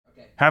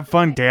Have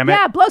fun, damn it.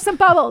 Yeah, blow some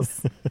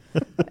bubbles.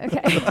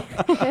 Okay.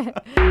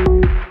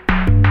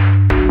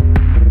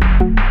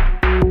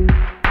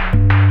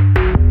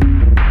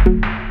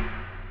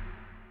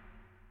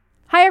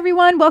 Hi,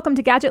 everyone. Welcome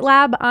to Gadget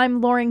Lab. I'm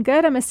Lauren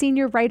Good. I'm a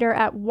senior writer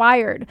at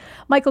Wired.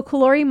 Michael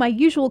Calore, my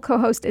usual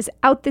co-host, is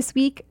out this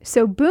week.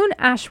 So Boone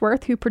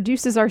Ashworth, who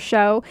produces our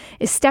show,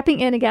 is stepping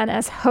in again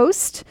as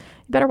host.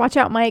 You better watch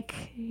out,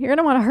 Mike. You're going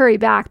to want to hurry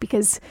back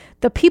because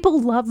the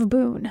people love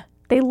Boone.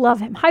 They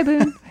love him. Hi,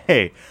 Boone.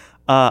 Hey,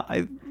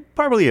 I'm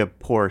probably a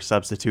poor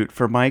substitute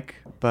for Mike,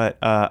 but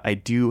I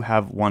do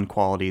have one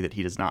quality that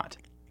he does not.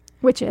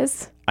 Which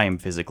is? I am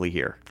physically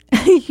here.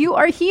 You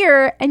are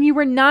here, and you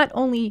were not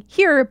only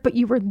here, but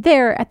you were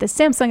there at the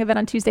Samsung event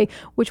on Tuesday,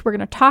 which we're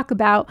going to talk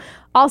about.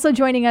 Also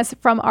joining us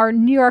from our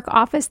New York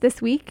office this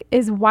week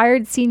is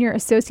Wired Senior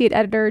Associate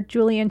Editor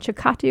Julian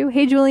Chikatu.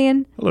 Hey,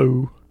 Julian.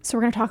 Hello. So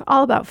we're going to talk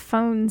all about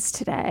phones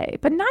today,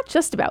 but not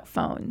just about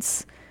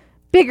phones.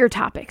 Bigger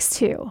topics,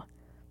 too.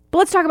 But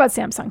let's talk about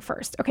Samsung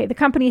first. Okay, the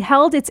company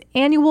held its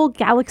annual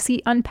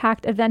Galaxy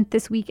Unpacked event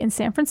this week in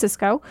San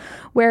Francisco,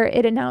 where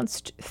it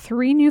announced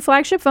 3 new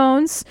flagship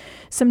phones,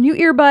 some new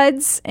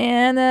earbuds,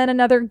 and then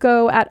another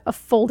go at a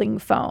folding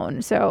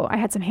phone. So I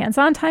had some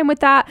hands-on time with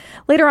that.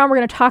 Later on, we're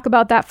going to talk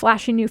about that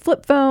flashy new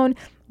flip phone,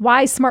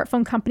 why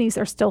smartphone companies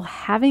are still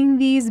having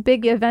these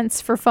big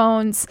events for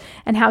phones,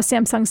 and how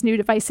Samsung's new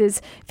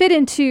devices fit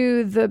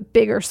into the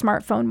bigger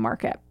smartphone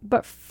market.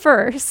 But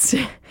first,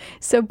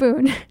 so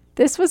Boone,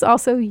 this was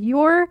also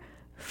your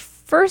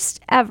first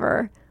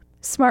ever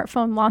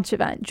smartphone launch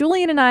event.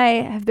 Julian and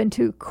I have been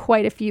to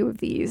quite a few of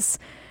these,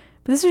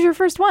 but this was your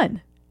first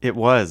one. It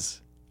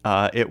was.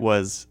 It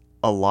was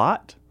a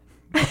lot,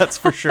 that's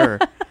for sure.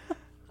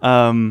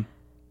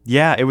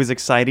 Yeah, it was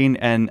exciting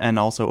and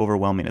also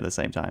overwhelming at the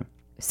same time.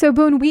 So,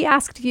 Boone, we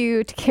asked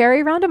you to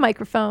carry around a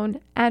microphone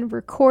and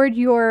record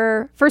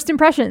your first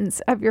impressions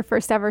of your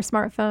first ever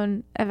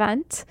smartphone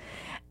event.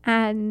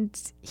 And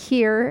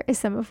here is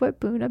some of what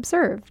Boone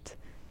observed.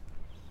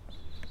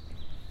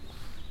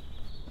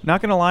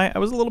 Not gonna lie, I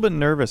was a little bit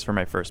nervous for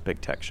my first big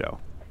tech show.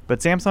 But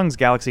Samsung's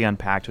Galaxy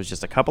Unpacked was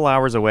just a couple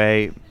hours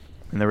away,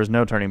 and there was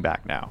no turning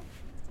back now.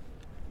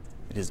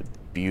 It is a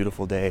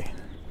beautiful day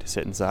to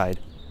sit inside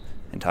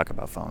and talk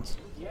about phones.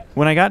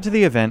 When I got to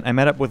the event, I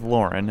met up with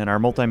Lauren and our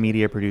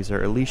multimedia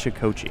producer, Alicia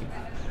Kochi.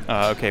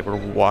 Okay, we're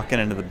walking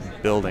into the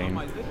building.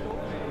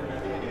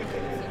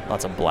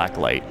 Lots of black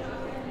light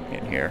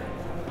in here.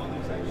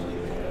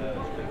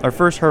 Our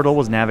first hurdle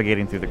was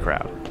navigating through the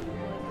crowd.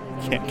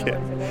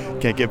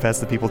 Can't get past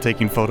the people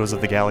taking photos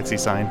of the Galaxy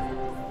sign.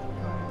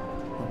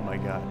 Oh my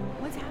god.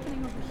 What's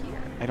happening over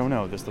here? I don't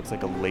know. This looks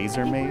like a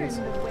laser maze.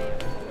 I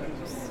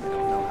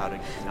don't know how to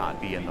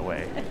not be in the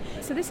way.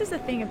 So this is the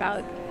thing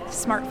about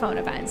smartphone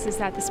events, is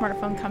that the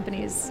smartphone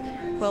companies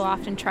will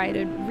often try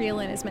to reel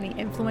in as many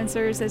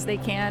influencers as they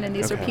can, and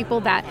these are people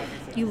that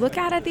you look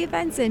at the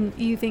events and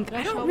you think,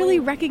 I don't really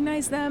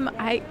recognize them.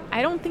 I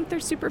don't think they're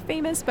super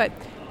famous, but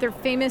they're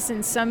famous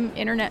in some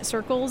internet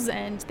circles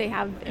and they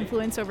have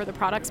influence over the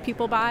products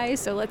people buy,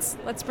 so let's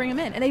bring them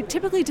in. And they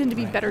typically tend to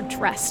be better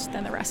dressed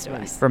than the rest of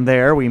us. From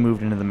there, we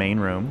moved into the main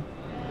room.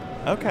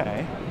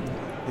 Okay.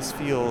 This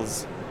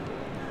feels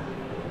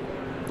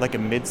like a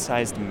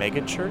mid-sized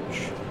mega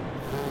church.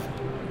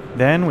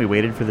 Then we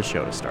waited for the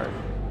show to start.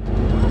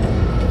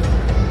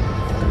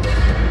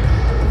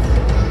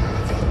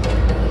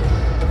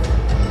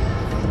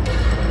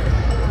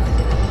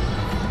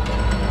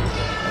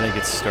 I think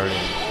it's starting.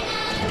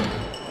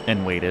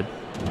 And waited.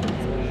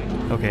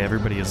 Okay,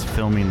 everybody is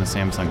filming the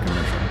Samsung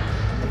commercial.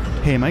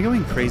 Hey, am I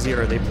going crazy,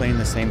 or are they playing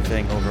the same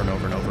thing over and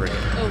over and over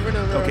again? Over and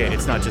over. Okay,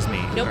 it's not just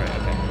me. Nope. All right,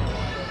 okay.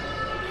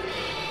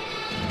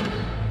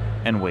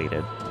 And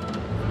waited.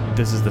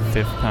 This is the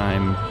 5th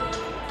time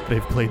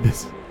they've played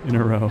this in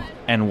a row.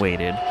 And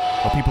waited.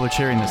 Oh, people are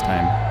cheering this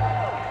time.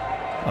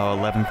 Oh,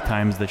 11th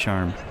time's the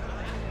charm.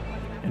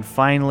 And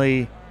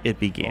finally, it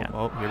began.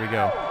 Oh, here we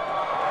go.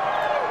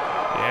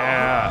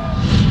 Yeah.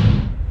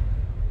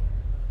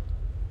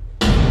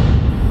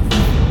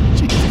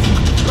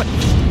 Jesus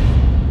Christ.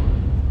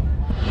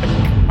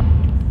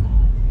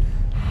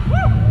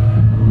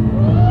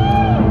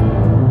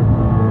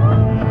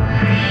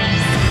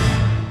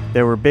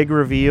 There were big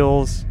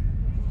reveals.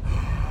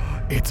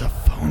 It's a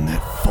phone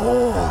that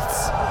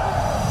folds.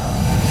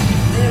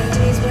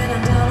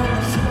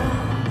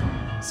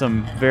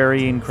 Some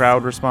varying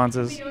crowd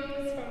responses. From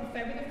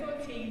February the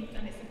 14th,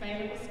 and it's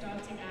available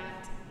starting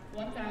at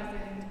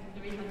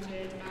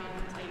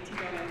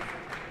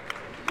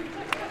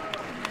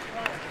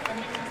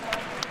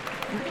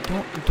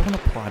 $1,380. Don't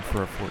applaud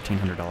for a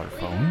 $1,400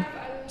 phone.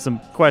 Some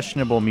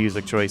questionable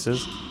music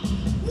choices.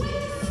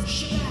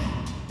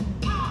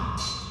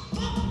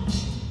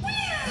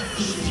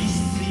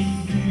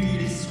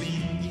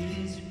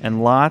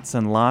 And lots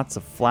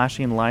of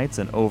flashing lights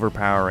and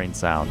overpowering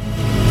sound.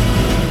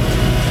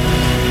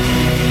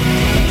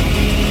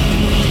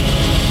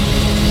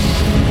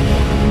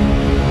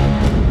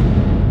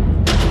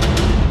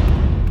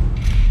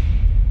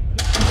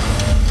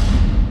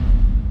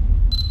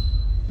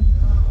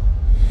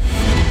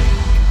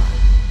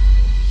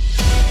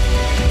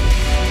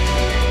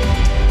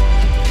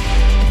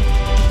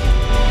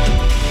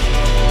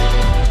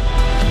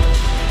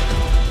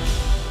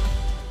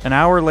 An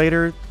hour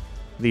later,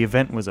 the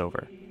event was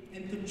over.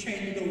 And to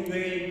change the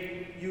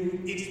way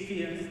you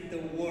experience the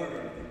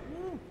world.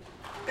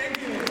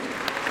 Thank you.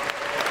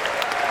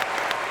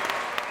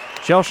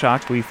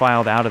 Shell-shocked, we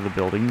filed out of the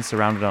building,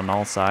 surrounded on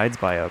all sides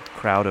by a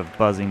crowd of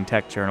buzzing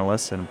tech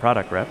journalists and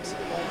product reps.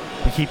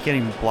 We keep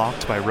getting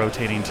blocked by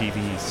rotating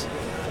TVs.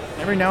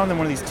 Every now and then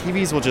one of these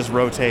TVs will just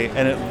rotate,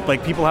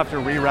 and people have to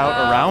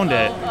reroute around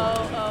it.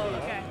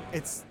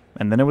 Okay.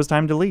 And then it was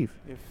time to leave.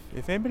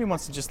 If anybody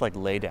wants to just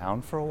lay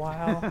down for a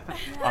while,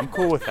 I'm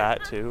cool with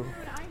that too.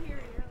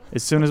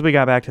 As soon as we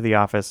got back to the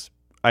office,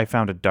 I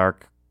found a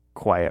dark,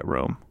 quiet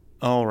room.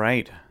 All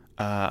right.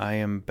 I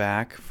am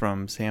back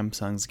from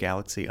Samsung's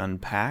Galaxy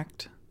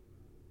Unpacked,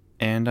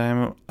 and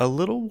I'm a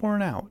little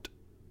worn out.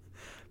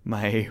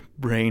 My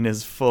brain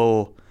is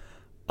full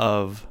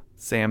of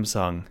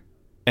Samsung,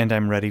 and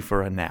I'm ready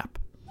for a nap.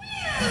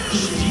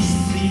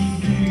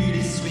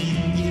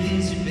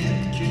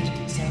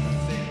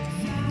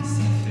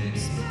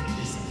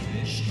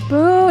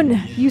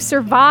 Boone, you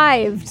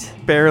survived.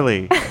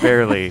 Barely.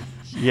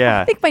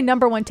 Yeah. I think my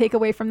number one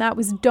takeaway from that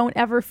was don't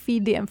ever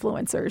feed the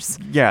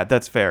influencers. Yeah,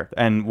 that's fair.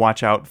 And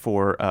watch out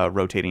for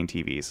rotating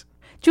TVs.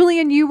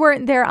 Julian, you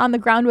weren't there on the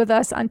ground with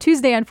us on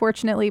Tuesday,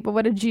 unfortunately, but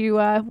what did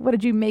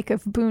you make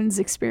of Boone's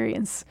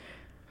experience?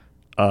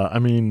 I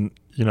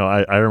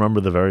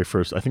remember the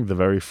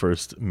very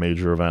first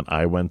major event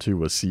I went to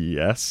was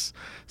CES.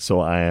 So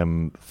I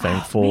am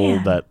thankful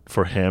that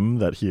for him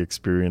that he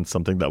experienced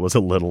something that was a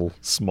little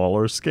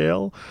smaller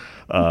scale.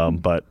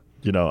 But,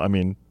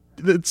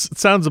 it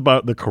sounds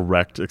about the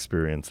correct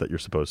experience that you're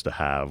supposed to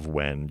have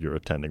when you're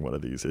attending one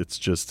of these. It's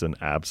just an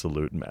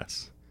absolute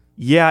mess.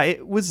 Yeah,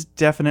 it was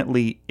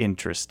definitely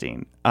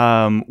interesting.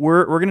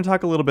 We're going to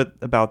talk a little bit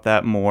about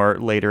that more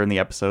later in the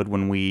episode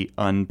when we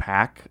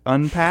unpacked.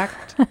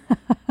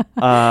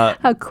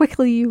 How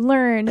quickly you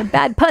learn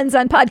bad puns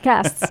on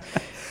podcasts.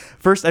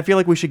 First, I feel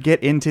like we should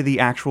get into the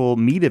actual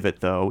meat of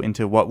it, though,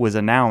 into what was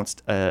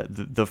announced,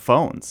 the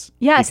phones.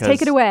 Yes,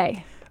 take it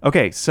away.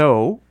 Okay,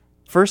 so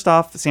first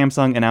off,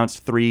 Samsung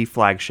announced 3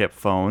 flagship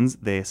phones.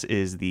 This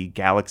is the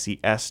Galaxy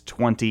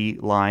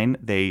S20 line.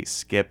 They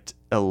skipped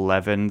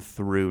 11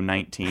 through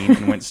 19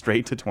 and went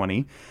straight to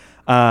 20.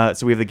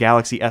 So we have the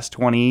Galaxy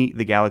S20,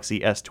 the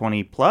Galaxy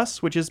S20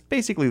 Plus, which is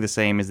basically the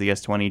same as the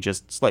S20,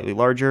 just slightly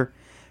larger.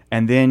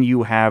 And then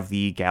you have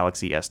the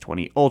Galaxy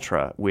S20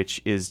 Ultra,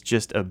 which is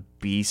just a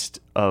beast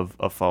of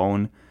a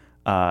phone.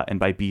 And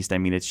by beast, I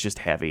mean it's just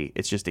heavy.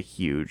 It's just a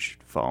huge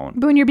phone.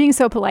 Boone, you're being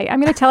so polite. I'm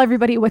going to tell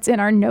everybody what's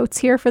in our notes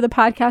here for the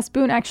podcast.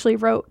 Boone actually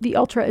wrote the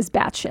Ultra is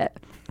batshit.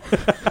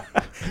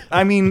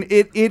 I mean,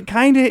 it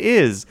kind of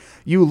is.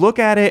 You look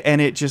at it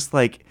and it just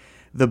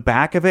the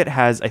back of it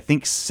has, I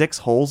think, 6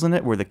 holes in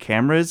it where the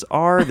cameras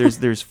are.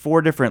 There's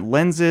 4 different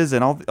lenses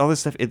and all this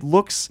stuff. It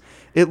looks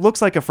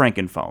like a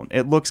Frankenphone.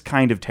 It looks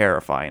kind of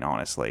terrifying,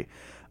 honestly.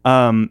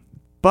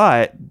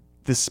 But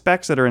the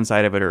specs that are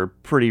inside of it are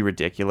pretty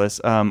ridiculous.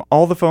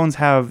 All the phones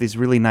have these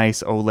really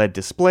nice OLED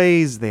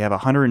displays. They have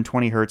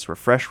 120 hertz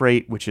refresh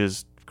rate, which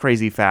is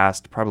crazy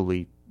fast,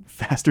 probably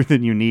faster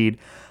than you need.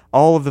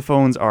 All of the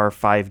phones are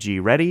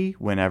 5G ready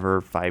whenever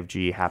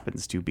 5G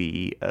happens to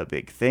be a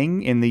big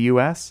thing in the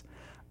US.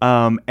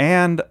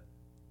 And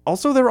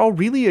also they're all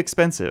really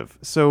expensive.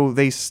 So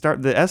the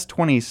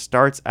S20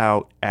 starts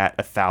out at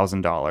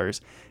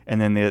 $1,000, and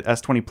then the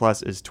S20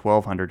 Plus is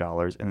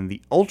 $1,200, and then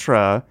the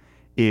Ultra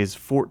is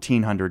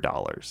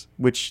 $1,400,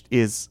 which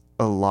is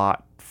a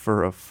lot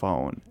for a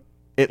phone,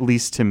 at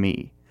least to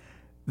me.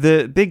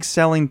 The big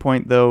selling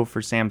point, though, for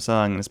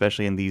Samsung,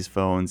 especially in these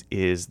phones,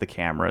 is the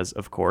cameras,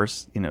 of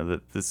course.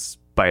 The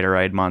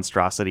spider-eyed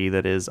monstrosity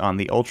that is on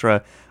the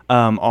Ultra.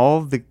 All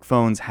of the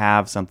phones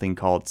have something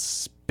called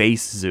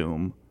Space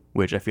Zoom,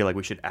 which I feel like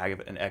we should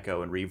add an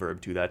echo and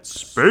reverb to that.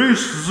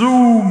 Space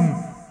Zoom!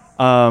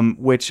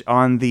 Which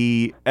on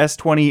the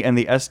S20 and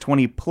the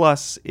S20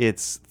 Plus,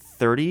 it's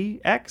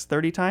 30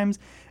 times.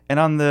 And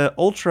on the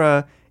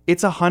Ultra,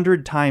 it's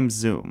 100 times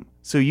zoom.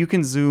 So you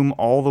can zoom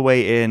all the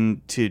way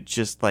in to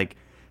just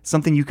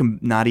something you can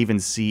not even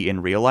see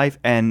in real life.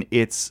 And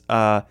it's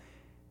a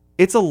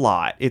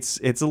lot. It's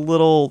a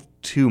little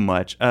too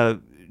much.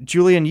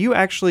 Julian, you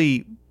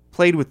actually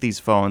played with these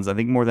phones, I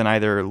think more than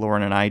either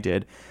Lauren and I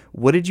did.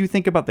 What did you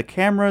think about the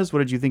cameras? What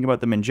did you think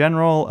about them in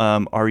general?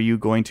 Are you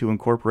going to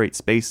incorporate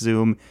Space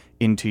Zoom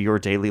into your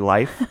daily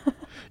life?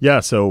 Yeah,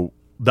 so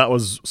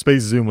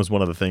Space Zoom was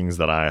one of the things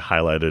that I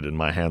highlighted in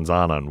my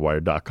hands-on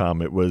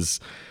Wired.com. It was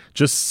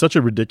just such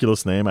a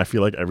ridiculous name. I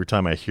feel like every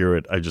time I hear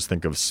it, I just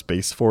think of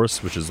Space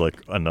Force, which is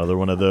another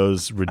one of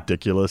those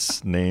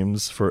ridiculous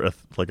names for a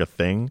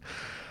thing.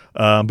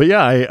 But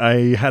yeah,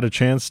 I had a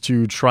chance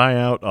to try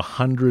out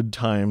 100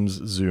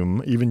 times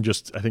zoom. Even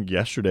just, I think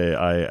yesterday,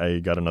 I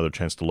got another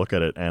chance to look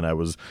at it, and I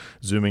was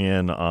zooming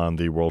in on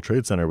the World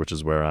Trade Center, which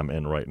is where I'm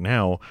in right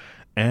now.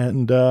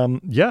 And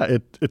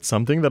it's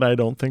something that I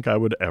don't think I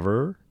would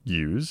ever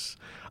use.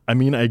 I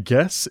mean, I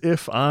guess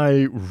if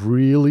I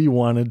really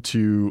wanted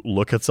to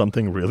look at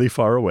something really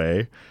far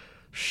away,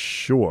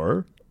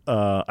 sure.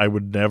 I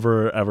would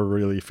never, ever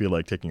really feel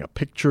like taking a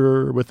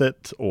picture with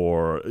it,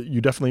 or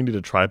you definitely need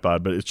a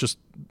tripod, but it's just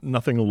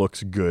nothing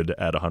looks good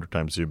at 100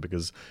 times zoom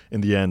because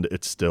in the end,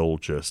 it's still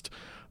just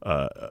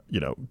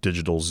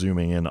digital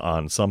zooming in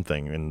on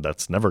something, and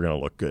that's never going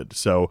to look good.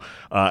 So,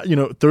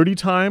 30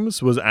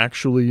 times was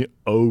actually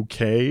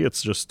okay.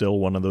 It's just still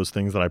one of those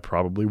things that I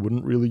probably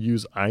wouldn't really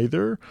use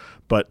either.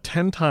 But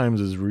 10 times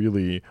is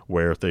really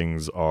where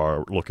things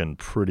are looking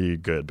pretty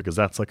good because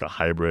that's like a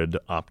hybrid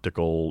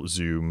optical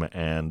zoom,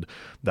 and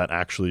that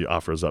actually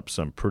offers up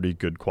some pretty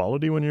good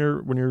quality when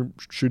you're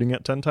shooting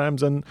at 10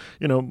 times. And,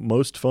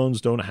 most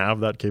phones don't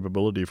have that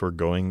capability for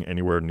going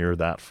anywhere near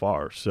that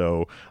far.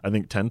 So I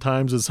think 10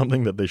 times is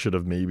something that they should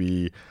have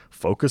maybe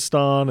focused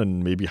on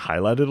and maybe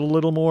highlighted a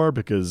little more,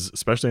 because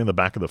especially in the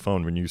back of the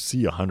phone, when you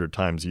see 100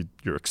 times,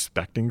 you're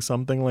expecting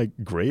something like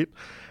great,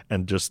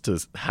 and just to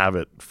have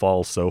it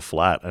fall so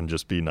flat and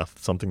just be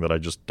something that I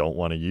just don't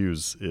want to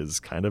use is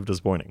kind of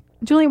disappointing.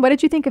 Julian, what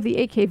did you think of the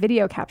 8K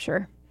video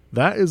capture?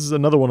 That is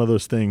another one of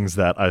those things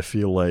that I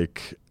feel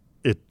like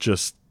it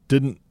just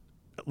didn't.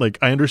 Like,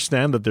 I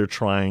understand that they're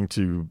trying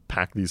to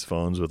pack these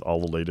phones with all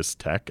the latest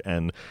tech,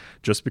 and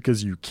just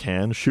because you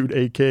can shoot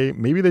 8K,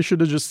 maybe they should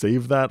have just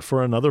saved that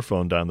for another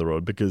phone down the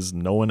road, because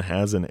no one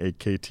has an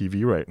 8K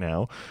TV right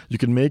now. You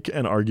can make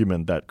an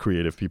argument that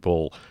creative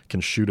people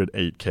can shoot at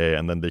 8K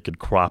and then they could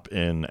crop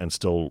in and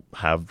still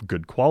have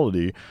good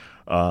quality.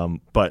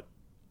 But,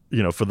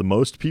 for the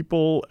most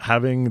people,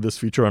 having this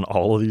feature on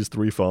all of these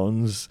three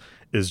phones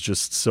is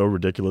just so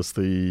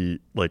ridiculously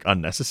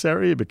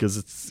unnecessary, because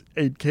it's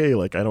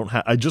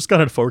 8K. I just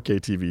got a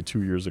 4K TV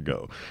 2 years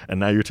ago, and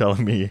now you're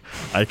telling me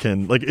I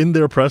can, in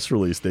their press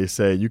release, they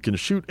say you can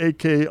shoot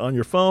 8K on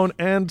your phone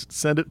and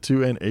send it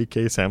to an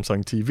 8K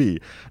Samsung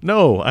TV.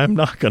 No, I'm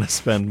not going to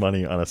spend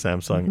money on a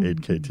Samsung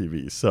 8K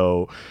TV.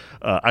 So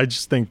I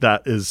just think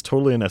that is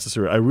totally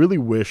unnecessary. I really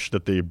wish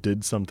that they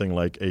did something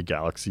like a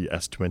Galaxy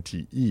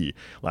S20e.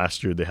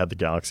 Last year they had the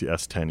Galaxy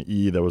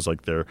S10e. That was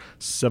their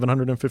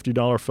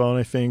 $750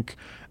 phone, I think,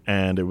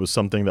 and it was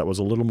something that was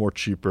a little more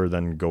cheaper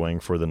than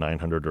going for the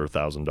 $900 or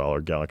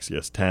 $1,000 Galaxy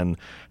S10.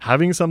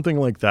 Having something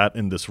like that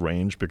in this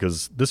range,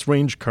 because this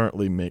range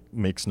currently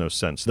makes no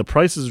sense. The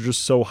prices are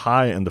just so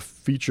high, and the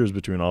features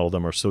between all of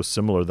them are so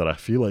similar that I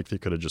feel like they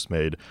could have just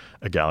made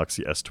a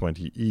Galaxy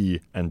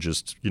S20e and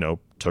just,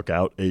 took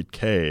out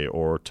 8K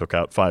or took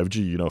out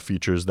 5G,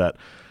 features that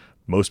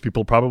most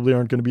people probably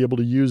aren't going to be able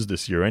to use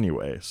this year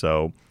anyway.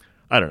 So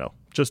I don't know,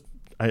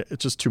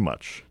 it's just too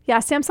much. Yeah,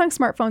 Samsung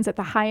smartphones at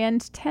the high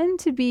end tend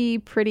to be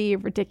pretty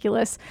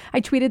ridiculous. I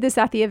tweeted this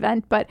at the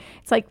event, but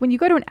it's like when you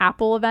go to an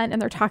Apple event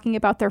and they're talking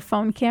about their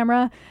phone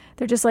camera,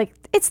 they're just like,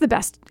 it's the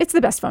best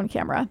phone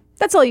camera.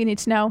 That's all you need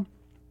to know.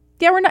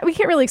 Yeah, we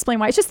can't really explain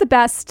why. It's just the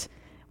best.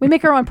 We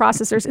make our own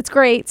processors. It's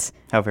great.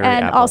 How very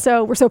and Apple.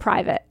 Also, we're so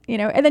private,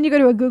 And then you go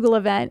to a Google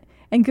event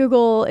and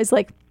Google is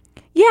like,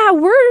 yeah,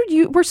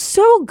 we're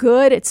so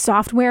good at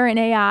software and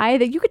AI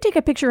that you could take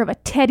a picture of a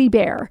teddy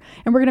bear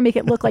and we're going to make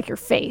it look like your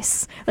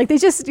face. They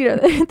just,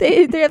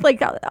 they have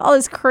all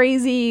this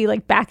crazy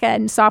back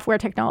end software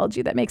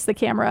technology that makes the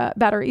camera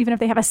better, even if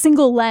they have a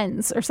single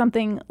lens or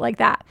something like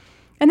that.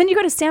 And then you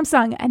go to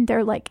Samsung and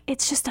they're like,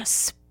 it's just a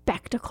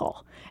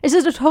spectacle. It's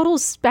just a total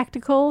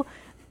spectacle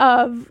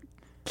of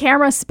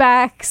camera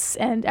specs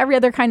and every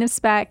other kind of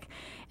spec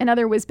and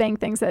other whiz-bang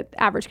things that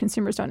average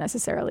consumers don't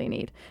necessarily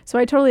need. So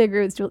I totally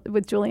agree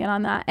with Julian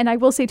on that. And I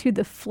will say, too,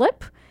 the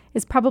Flip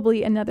is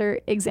probably another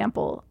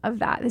example of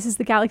that. This is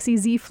the Galaxy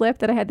Z Flip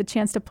that I had the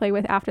chance to play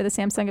with after the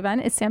Samsung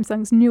event. It's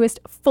Samsung's newest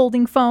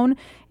folding phone.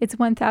 It's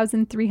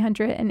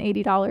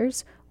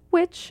 $1,380,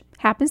 which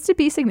happens to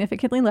be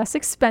significantly less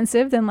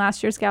expensive than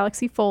last year's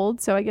Galaxy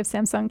Fold. So I give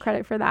Samsung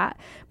credit for that.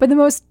 But the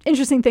most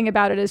interesting thing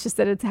about it is just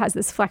that it has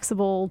this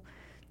flexible,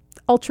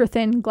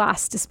 ultra-thin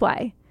glass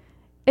display.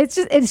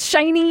 It's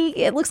shiny.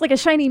 It looks like a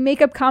shiny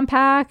makeup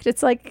compact.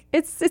 It's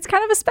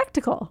kind of a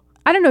spectacle.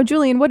 I don't know,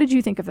 Julian, what did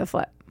you think of the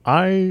Flip?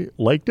 I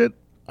liked it.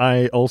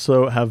 I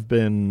also have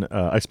been,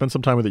 I spent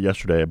some time with it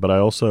yesterday, but I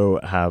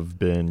also have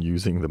been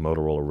using the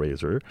Motorola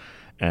Razr,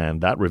 and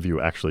that review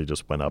actually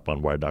just went up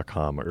on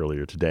Wired.com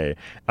earlier today.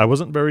 I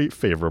wasn't very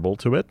favorable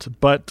to it,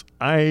 but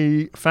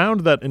I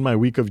found that in my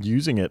week of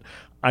using it,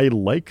 I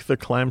like the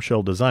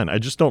clamshell design. I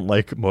just don't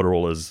like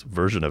Motorola's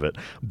version of it,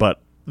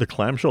 but the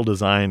clamshell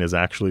design is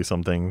actually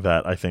something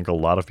that I think a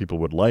lot of people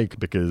would like,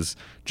 because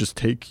just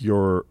take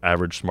your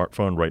average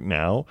smartphone right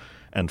now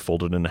and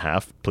fold it in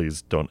half.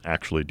 Please don't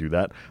actually do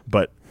that.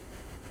 But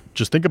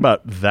just think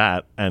about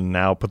that and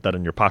now put that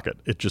in your pocket.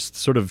 It just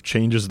sort of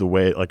changes the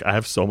way, I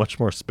have so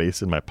much more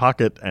space in my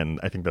pocket, and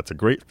I think that's a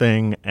great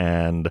thing.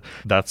 And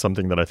that's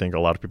something that I think a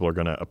lot of people are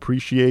going to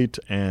appreciate.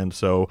 And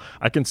so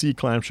I can see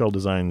clamshell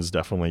designs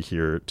definitely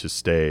here to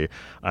stay.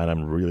 And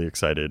I'm really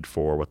excited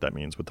for what that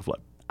means with the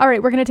Flip. All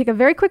right, we're going to take a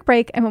very quick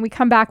break, and when we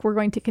come back, we're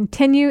going to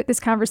continue this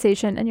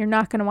conversation, and you're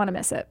not going to want to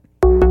miss it.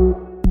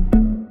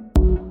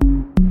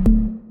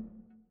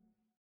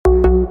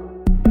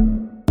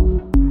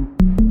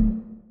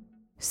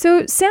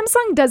 So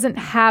Samsung doesn't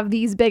have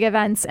these big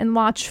events and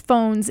launch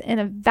phones in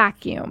a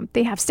vacuum.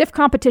 They have stiff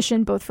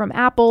competition both from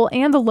Apple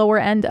and the lower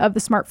end of the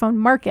smartphone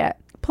market.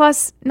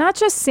 Plus, not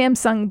just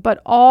Samsung,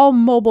 but all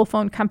mobile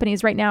phone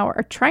companies right now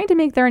are trying to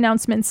make their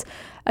announcements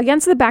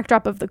against the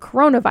backdrop of the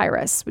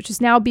coronavirus, which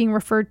is now being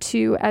referred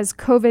to as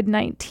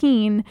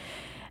COVID-19,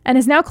 and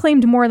has now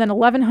claimed more than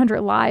 1,100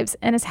 lives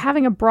and is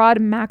having a broad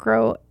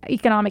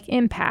macroeconomic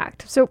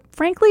impact. So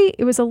frankly,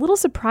 it was a little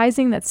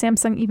surprising that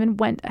Samsung even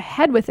went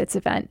ahead with its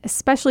event,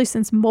 especially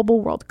since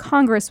Mobile World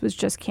Congress was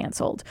just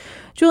canceled.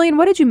 Julian,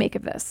 what did you make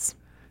of this?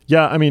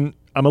 Yeah, I mean,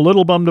 I'm a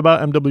little bummed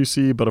about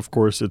MWC, but of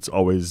course it's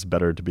always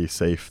better to be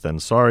safe than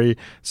sorry.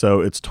 So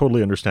it's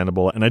totally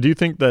understandable. And I do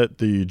think that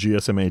the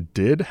GSMA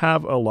did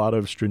have a lot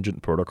of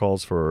stringent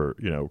protocols for,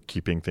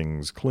 keeping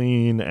things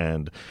clean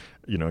and,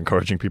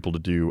 encouraging people to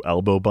do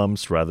elbow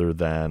bumps rather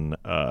than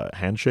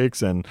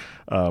handshakes. And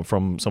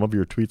from some of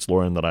your tweets,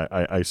 Lauren, that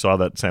I saw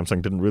that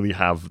Samsung didn't really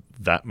have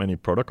that many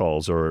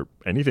protocols or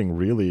anything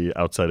really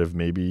outside of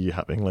maybe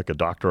having like a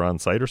doctor on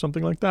site or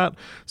something like that.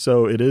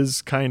 So it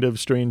is kind of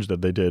strange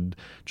that they did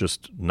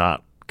just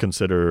not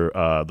consider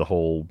the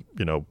whole,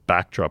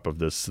 backdrop of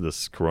this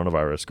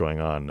coronavirus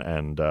going on.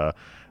 And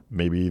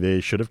maybe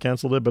they should have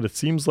canceled it, but it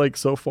seems like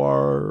so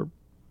far,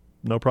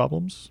 no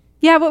problems.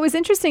 Yeah, what was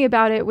interesting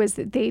about it was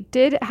that they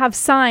did have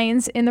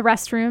signs in the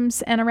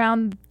restrooms and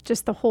around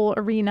just the whole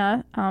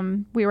arena.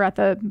 We were at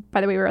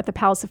the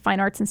Palace of Fine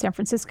Arts in San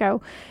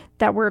Francisco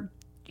that were,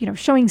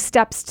 showing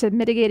steps to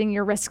mitigating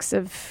your risks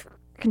of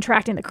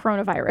contracting the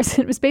coronavirus.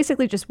 It was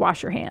basically just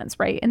wash your hands,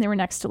 right? And they were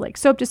next to like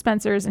soap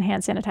dispensers and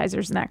hand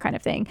sanitizers and that kind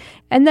of thing.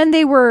 And then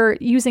they were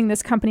using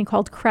this company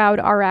called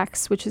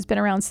CrowdRx, which has been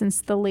around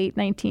since the late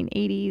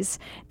 1980s,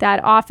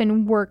 that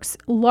often works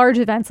large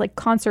events like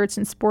concerts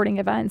and sporting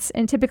events.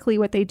 And typically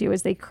what they do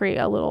is they create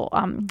a little,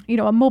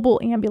 a mobile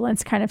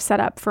ambulance kind of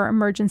setup for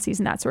emergencies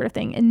and that sort of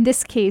thing. In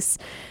this case,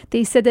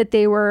 they said that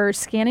they were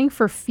scanning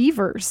for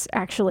fevers,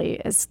 actually,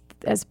 as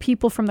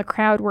people from the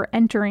crowd were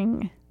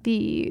entering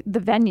the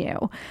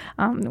venue,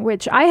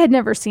 which I had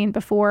never seen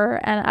before.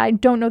 And I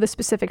don't know the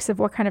specifics of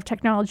what kind of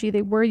technology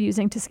they were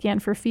using to scan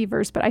for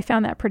fevers, but I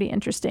found that pretty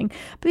interesting.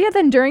 But yeah,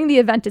 then during the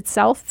event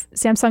itself,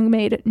 Samsung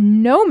made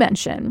no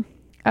mention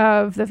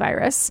of the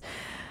virus.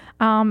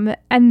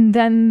 And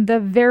then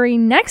the very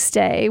next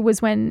day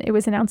was when it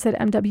was announced that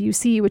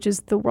MWC, which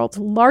is the world's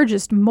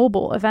largest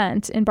mobile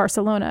event in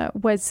Barcelona,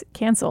 was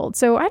canceled.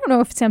 So I don't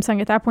know if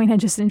Samsung at that point had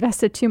just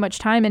invested too much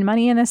time and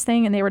money in this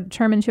thing and they were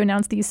determined to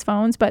announce these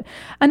phones. But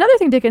another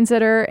thing to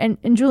consider, and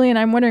Julian,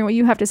 I'm wondering what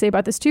you have to say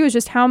about this too, is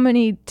just how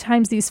many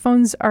times these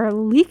phones are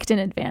leaked in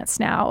advance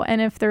now.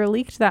 And if they're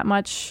leaked that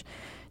much,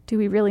 do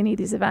we really need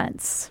these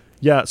events?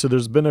 Yeah, so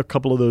there's been a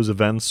couple of those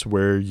events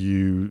where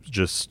you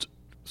just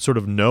sort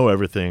of know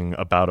everything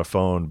about a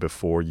phone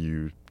before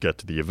you get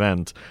to the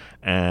event.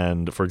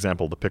 And for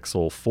example, the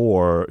Pixel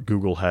 4,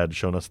 Google had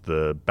shown us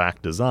the back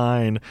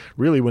design.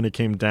 Really, when it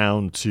came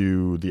down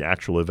to the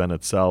actual event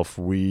itself,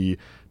 we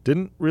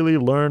didn't really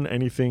learn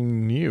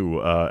anything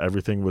new.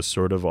 Everything was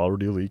sort of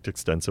already leaked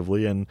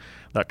extensively, and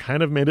that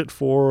kind of made it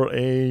for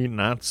a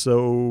not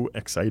so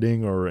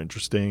exciting or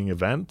interesting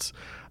event.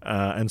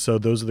 And so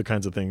those are the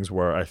kinds of things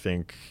where I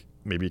think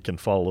maybe it can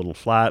fall a little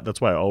flat.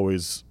 That's why I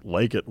always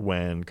like it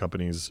when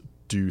companies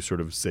do sort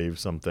of save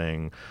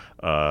something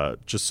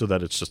just so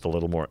that it's just a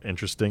little more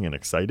interesting and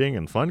exciting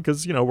and fun.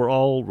 Because, we're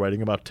all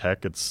writing about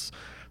tech. It's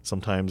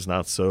sometimes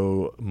not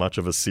so much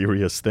of a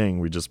serious thing.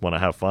 We just want to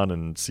have fun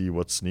and see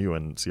what's new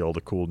and see all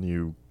the cool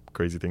new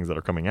crazy things that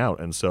are coming out.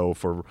 And so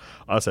for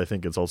us, I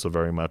think it's also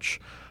very much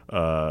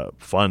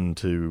fun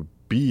to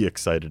be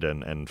excited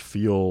and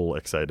feel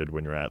excited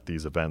when you're at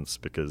these events,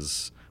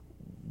 because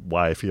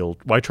why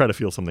try to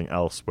feel something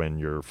else when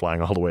you're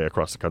flying all the way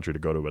across the country to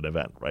go to an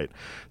event, right?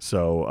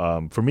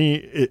 So for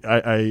me,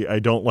 I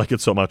don't like it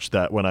so much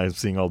that when I'm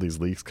seeing all these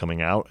leaks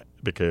coming out,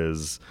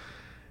 because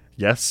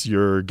yes,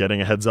 you're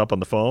getting a heads up on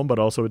the phone, but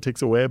also it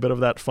takes away a bit of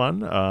that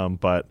fun.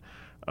 But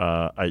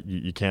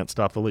you can't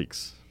stop the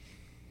leaks.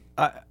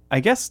 I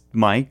guess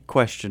my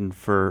question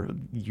for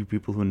you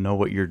people who know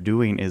what you're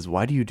doing is,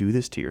 why do you do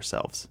this to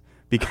yourselves?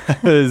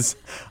 Because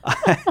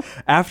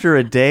after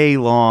a day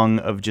long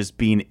of just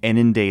being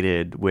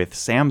inundated with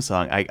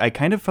Samsung, I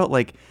kind of felt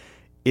like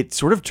it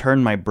sort of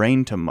turned my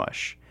brain to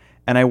mush.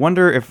 And I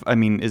wonder if,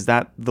 is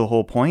that the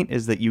whole point?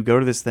 Is that you go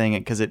to this thing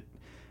because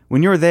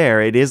when you're there,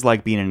 it is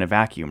like being in a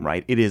vacuum,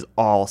 right? It is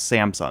all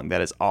Samsung.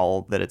 That is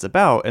all that it's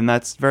about. And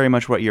that's very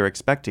much what you're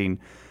expecting.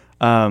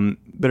 But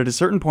at a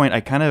certain point, I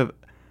kind of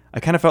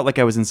felt like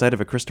I was inside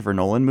of a Christopher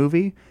Nolan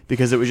movie,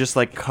 because it was just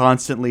like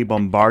constantly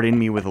bombarding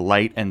me with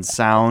light and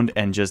sound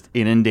and just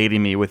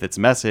inundating me with its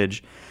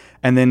message.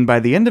 And then by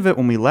the end of it,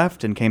 when we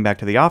left and came back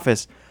to the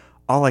office,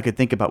 all I could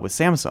think about was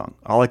Samsung.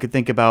 All I could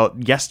think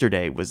about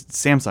yesterday was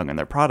Samsung and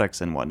their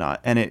products and whatnot.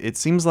 And it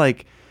seems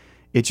like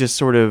it just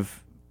sort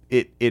of,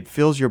 it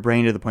fills your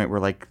brain to the point where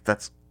like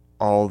that's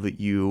all that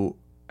you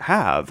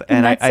have.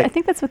 And I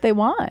think that's what they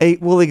want.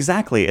 Well,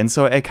 exactly. And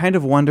so I kind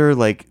of wonder,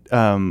 like,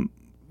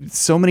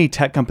 so many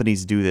tech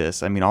companies do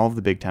this. I mean, all of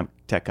the big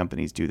tech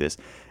companies do this.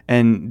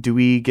 And do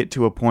we get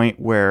to a point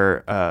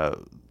where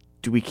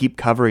do we keep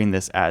covering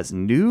this as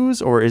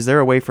news, or is there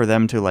a way for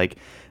them to like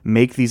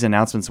make these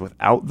announcements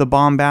without the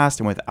bombast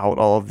and without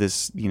all of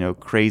this,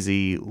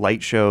 crazy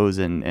light shows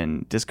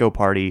and disco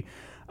party?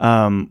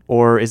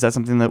 Or is that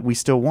something that we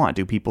still want?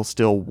 Do people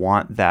still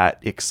want that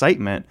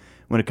excitement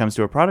when it comes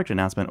to a product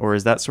announcement, or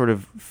is that sort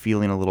of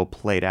feeling a little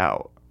played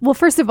out? Well,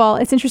 first of all,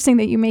 it's interesting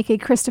that you make a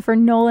Christopher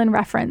Nolan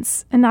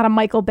reference and not a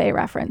Michael Bay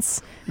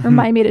reference.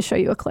 Remind me to show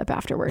you a clip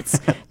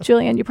afterwards.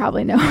 Julian, you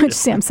probably know which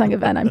Samsung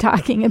event I'm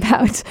talking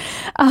about.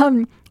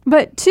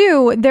 But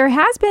two, there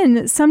has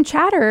been some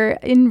chatter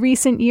in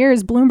recent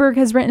years. Bloomberg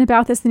has written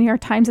about this. The New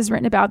York Times has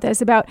written about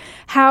this, about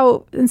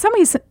how in some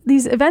ways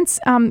these events,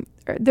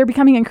 they're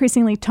becoming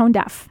increasingly tone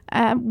deaf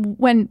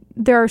when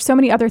there are so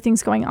many other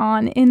things going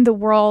on in the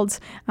world,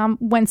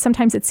 when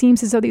sometimes it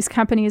seems as though these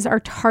companies are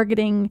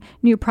targeting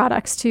new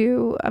products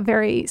to a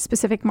very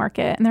specific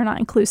market and they're not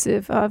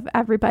inclusive of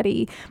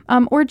everybody,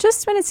 or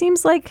just when it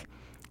seems like,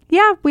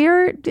 yeah,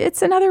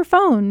 it's another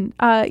phone,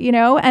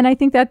 and I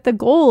think that the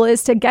goal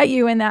is to get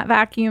you in that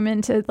vacuum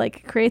and to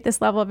like create this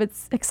level of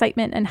its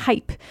excitement and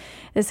hype,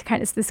 this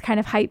kind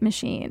of hype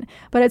machine.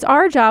 But it's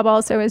our job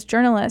also as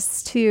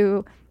journalists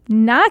to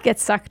not get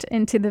sucked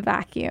into the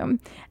vacuum,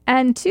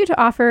 and to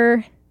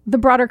offer the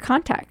broader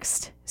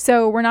context.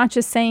 So we're not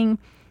just saying,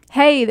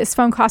 hey, this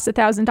phone costs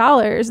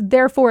 $1,000,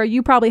 therefore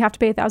you probably have to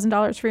pay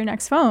 $1,000 for your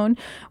next phone.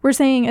 We're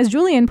saying, as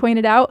Julian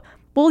pointed out,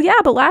 well, yeah,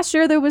 but last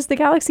year there was the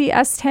Galaxy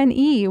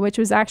S10e, which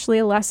was actually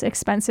a less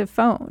expensive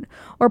phone.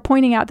 Or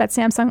pointing out that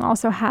Samsung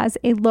also has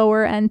a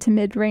lower end to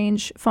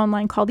mid-range phone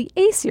line called the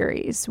A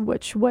series,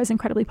 which was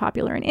incredibly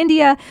popular in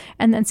India.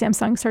 And then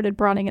Samsung started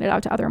broadening it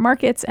out to other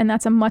markets, and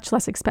that's a much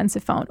less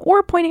expensive phone.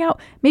 Or pointing out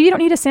maybe you don't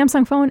need a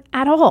Samsung phone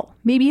at all.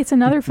 Maybe it's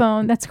another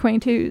phone that's going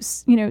to,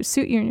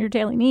 suit you in your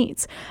daily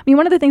needs. I mean,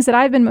 one of the things that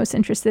I've been most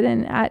interested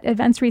in at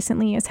events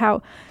recently is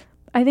how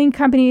I think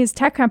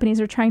tech companies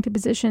are trying to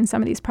position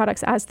some of these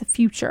products as the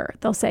future.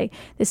 They'll say,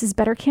 this is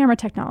better camera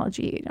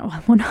technology,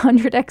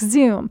 100x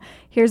zoom.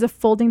 Here's a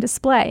folding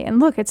display. And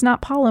look, it's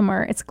not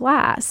polymer, it's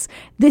glass.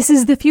 This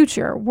is the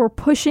future. We're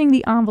pushing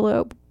the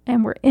envelope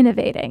and we're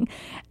innovating.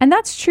 And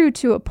that's true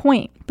to a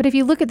point. But if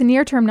you look at the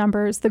near-term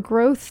numbers, the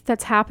growth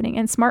that's happening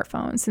in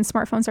smartphones, since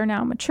smartphones are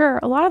now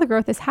mature, a lot of the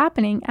growth is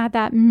happening at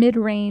that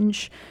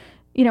mid-range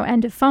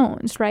end of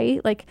phones,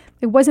 right? Like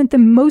it wasn't the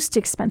most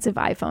expensive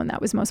iPhone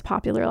that was most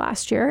popular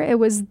last year. It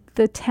was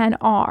the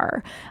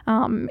XR.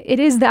 It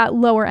is that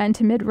lower end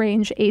to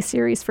mid-range A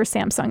series for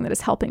Samsung that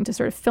is helping to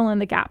sort of fill in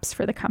the gaps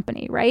for the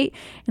company, right?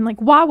 And like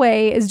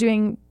Huawei is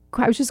doing,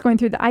 I was just going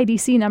through the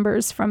IDC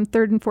numbers from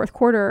third and fourth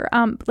quarter.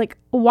 Like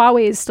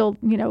Huawei is still,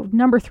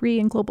 number 3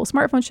 in global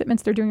smartphone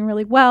shipments. They're doing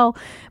really well.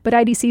 But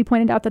IDC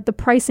pointed out that the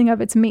pricing of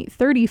its Mate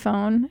 30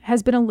 phone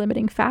has been a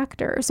limiting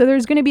factor. So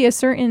there's going to be a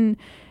certain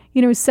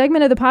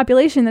segment of the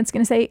population that's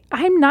going to say,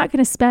 I'm not going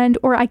to spend,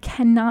 or I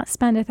cannot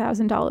spend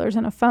 $1,000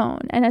 on a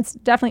phone. And it's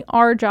definitely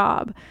our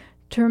job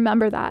to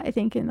remember that, I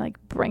think, and like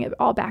bring it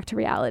all back to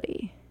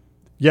reality.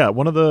 Yeah,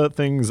 one of the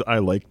things I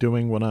like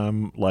doing when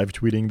I'm live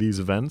tweeting these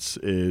events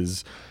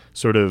is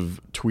sort of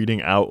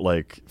tweeting out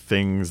like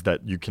things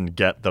that you can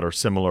get that are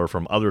similar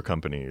from other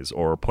companies,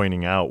 or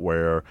pointing out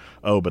where,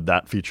 but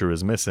that feature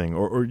is missing,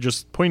 or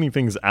just pointing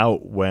things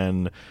out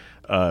when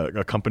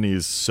a company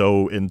is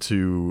so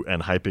into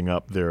and hyping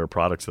up their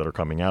products that are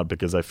coming out,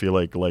 because I feel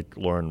like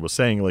Lauren was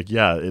saying,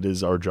 it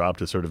is our job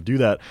to sort of do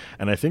that.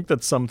 And I think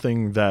that's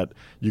something that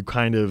you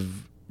kind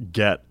of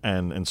get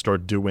and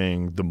start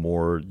doing the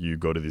more you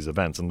go to these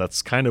events. And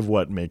that's kind of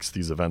what makes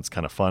these events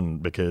kind of fun,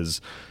 because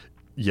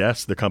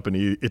yes, the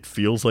company, it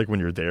feels like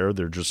when you're there,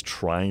 they're just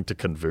trying to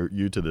convert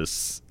you to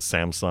this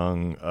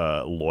Samsung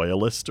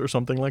loyalist or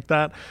something like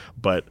that.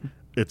 But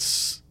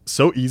it's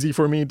so easy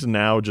for me to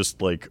now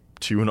just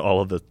tune all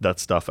of that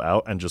stuff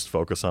out and just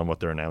focus on what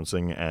they're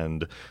announcing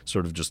and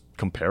sort of just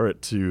compare it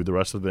to the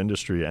rest of the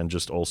industry, and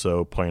just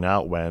also point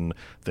out when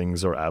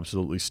things are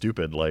absolutely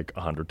stupid, like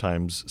 100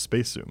 times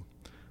space zoom.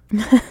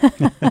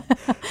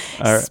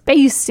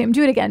 Space zoom.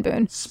 Do it again,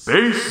 Boone.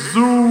 Space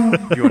zoom.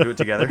 Do you want to do it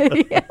together?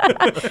 Yeah.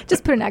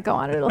 Just put an echo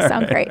on it. It'll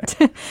sound great.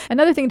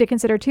 Another thing to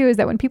consider too is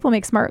that when people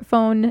make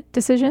smartphone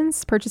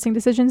decisions, purchasing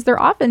decisions, they're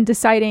often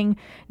deciding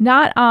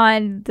not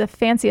on the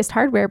fanciest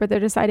hardware, but they're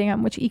deciding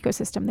on which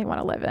ecosystem they want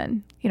to live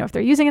in. If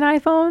they're using an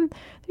iPhone,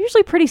 they're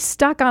usually pretty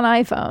stuck on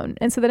iPhone.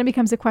 And so then it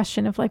becomes a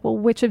question of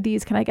which of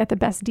these can I get the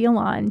best deal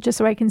on, just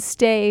so I can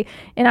stay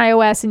in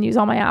iOS and use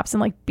all my apps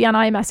and be on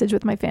iMessage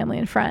with my family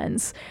and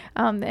friends.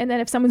 And then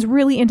if someone's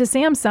really into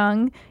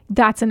Samsung,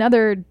 that's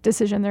another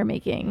decision they're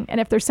making. And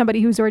if there's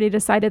somebody who's already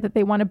decided that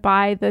they want to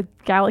buy the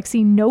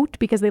Galaxy Note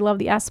because they love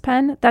the S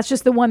Pen, that's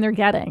just the one they're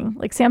getting.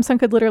 Samsung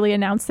could literally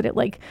announce that it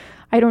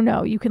I don't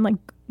know, you can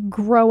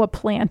grow a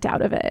plant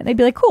out of it. And they'd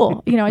be like,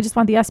 cool, I just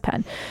want the S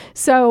Pen.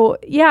 So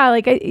yeah,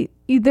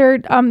 there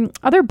are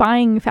other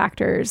buying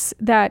factors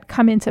that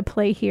come into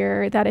play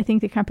here that I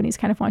think the companies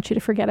kind of want you to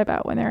forget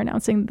about when they're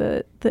announcing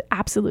the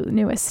absolute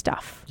newest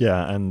stuff.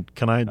 Yeah, and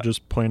can I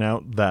just point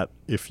out that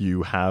if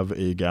you have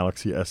a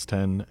Galaxy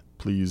S10,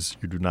 please,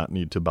 you do not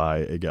need to buy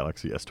a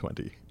Galaxy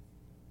S20.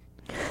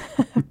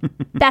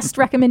 Best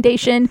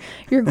recommendation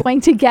you're going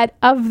to get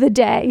of the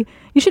day.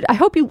 I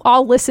hope you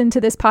all listen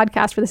to this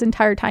podcast for this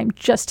entire time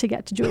just to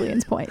get to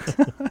Julian's point.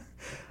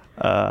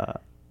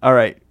 All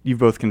right, you've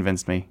both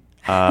convinced me.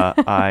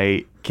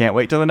 I can't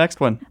wait till the next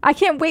one. I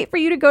can't wait for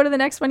you to go to the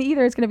next one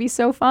either. It's going to be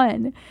so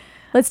fun.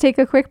 Let's take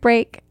a quick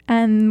break,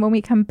 and when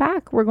we come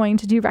back, we're going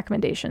to do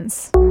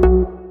recommendations.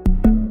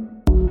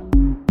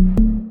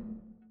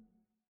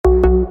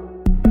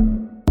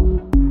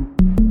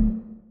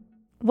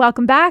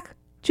 Welcome back.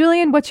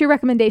 Julian, what's your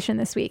recommendation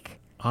this week?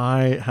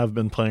 I have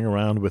been playing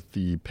around with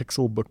the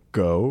Pixelbook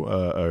Go,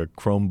 a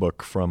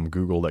Chromebook from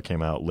Google that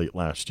came out late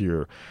last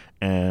year.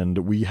 And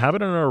we have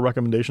it in our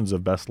recommendations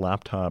of best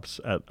laptops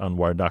on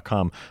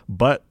Wired.com.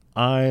 But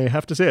I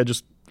have to say, I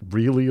just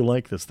really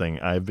like this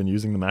thing. I've been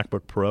using the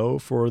MacBook Pro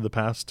for the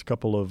past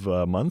couple of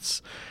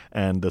months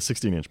and the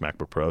 16-inch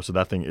MacBook Pro. So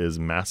that thing is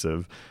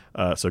massive.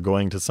 So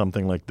going to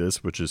something like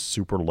this, which is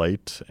super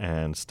light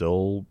and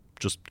still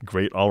just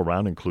great all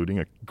around, including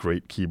a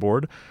great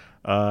keyboard,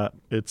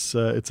 it's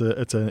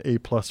an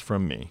A+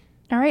 from me.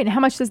 All right. And how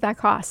much does that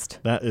cost?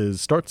 That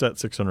starts at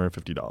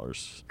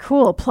 $650.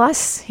 Cool.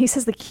 Plus, he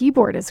says the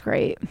keyboard is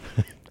great.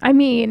 I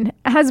mean,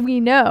 as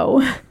we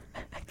know,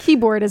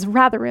 keyboard is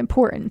rather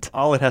important.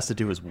 All it has to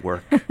do is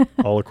work.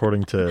 All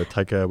according to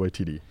Taika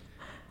Waititi.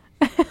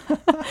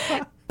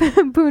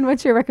 Boone,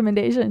 what's your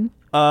recommendation?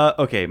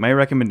 Okay, my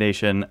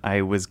recommendation,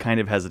 I was kind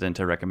of hesitant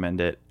to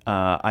recommend it.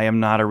 I am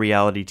not a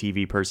reality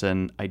TV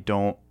person. I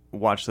don't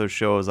watch those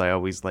shows.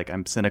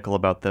 I'm cynical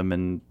about them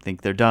and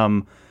think they're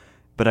dumb.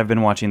 But I've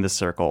been watching The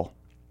Circle.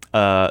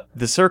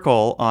 The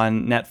Circle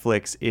on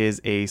Netflix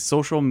is a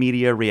social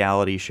media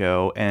reality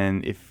show,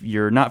 and if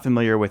you're not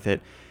familiar with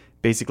it,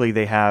 basically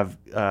they have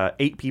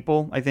 8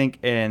 people, I think,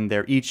 and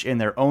they're each in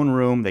their own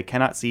room. They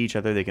cannot see each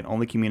other. They can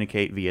only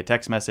communicate via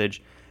text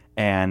message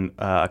and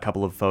a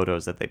couple of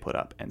photos that they put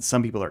up. And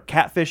some people are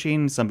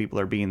catfishing, some people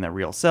are being their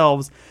real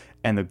selves,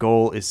 and the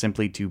goal is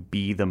simply to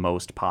be the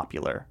most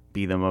popular,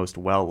 be the most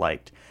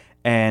well-liked.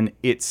 And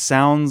it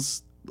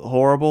sounds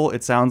horrible.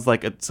 It sounds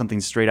like something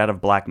straight out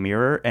of Black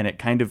Mirror, and it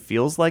kind of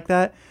feels like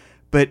that,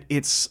 but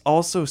it's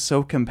also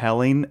so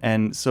compelling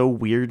and so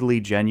weirdly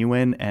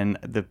genuine, and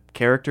the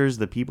characters,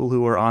 the people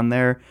who are on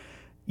there,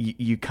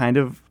 you kind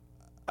of,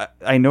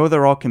 I know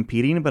they're all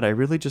competing, but I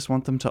really just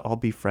want them to all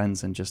be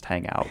friends and just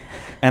hang out.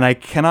 And I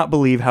cannot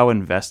believe how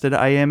invested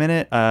I am in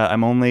it.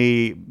 I'm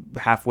only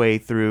halfway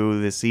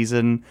through this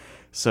season,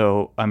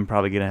 so I'm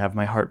probably going to have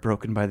my heart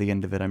broken by the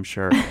end of it, I'm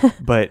sure.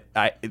 But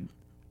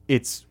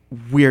it's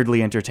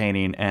weirdly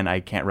entertaining, and I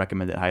can't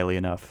recommend it highly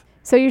enough.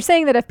 So you're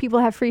saying that if people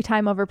have free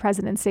time over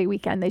President's Day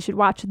weekend, they should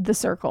watch The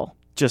Circle.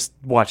 Just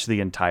watch the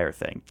entire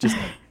thing, just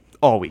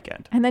all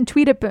weekend. And then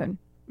tweet at Boone.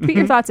 Tweet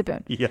your thoughts at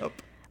Boone. Yep.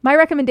 My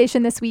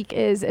recommendation this week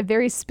is a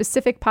very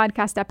specific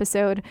podcast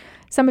episode.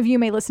 Some of you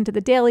may listen to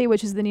The Daily,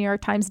 which is the New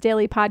York Times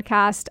Daily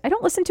podcast. I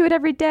don't listen to it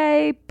every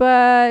day,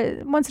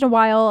 but once in a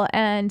while.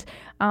 And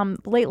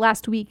late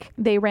last week,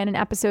 they ran an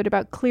episode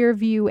about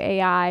Clearview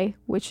AI,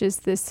 which is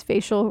this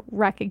facial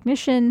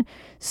recognition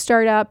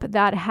startup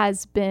that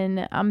has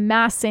been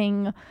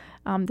amassing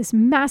this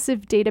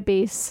massive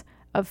database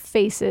of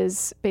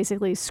faces,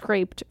 basically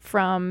scraped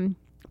from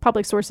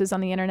public sources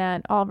on the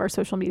internet, all of our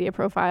social media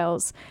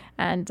profiles,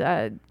 and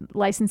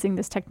licensing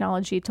this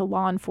technology to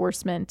law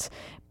enforcement.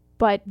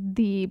 But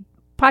the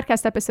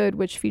podcast episode,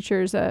 which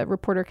features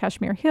reporter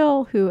Kashmir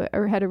Hill, who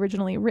had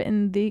originally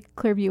written the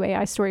Clearview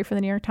AI story for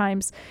the New York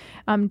Times,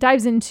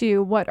 dives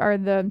into what are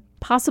the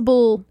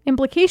possible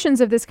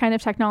implications of this kind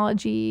of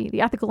technology,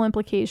 the ethical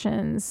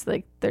implications.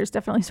 Like, there's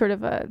definitely sort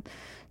of a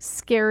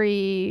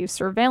scary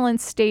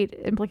surveillance state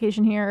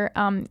implication here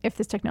if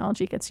this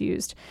technology gets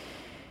used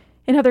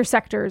in other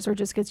sectors or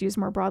just gets used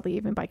more broadly,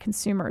 even by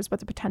consumers, what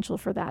the potential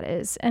for that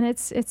is. And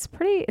it's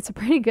a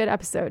pretty good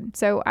episode.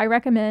 So I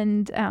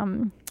recommend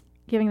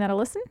giving that a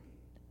listen.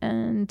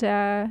 And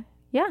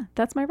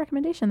that's my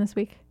recommendation this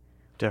week.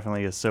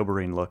 Definitely a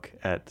sobering look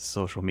at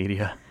social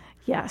media.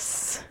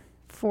 Yes,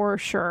 for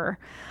sure.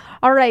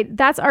 All right,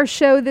 that's our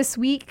show this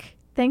week.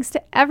 Thanks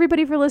to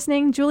everybody for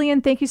listening. Julian,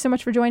 thank you so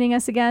much for joining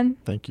us again.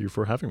 Thank you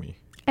for having me.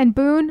 And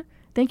Boone,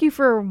 thank you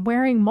for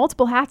wearing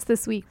multiple hats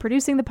this week,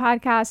 producing the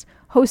podcast,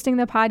 hosting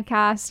the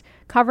podcast,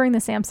 covering the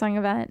Samsung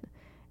event.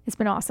 It's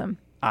been awesome.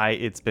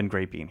 It's been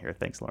great being here.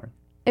 Thanks, Lauren.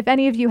 If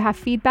any of you have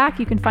feedback,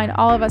 you can find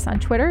all of us on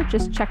Twitter.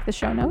 Just check the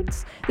show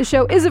notes. The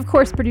show is, of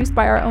course, produced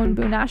by our own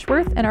Boone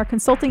Ashworth, and our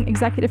consulting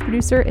executive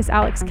producer is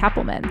Alex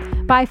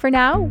Kappelman. Bye for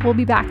now. We'll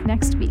be back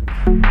next week.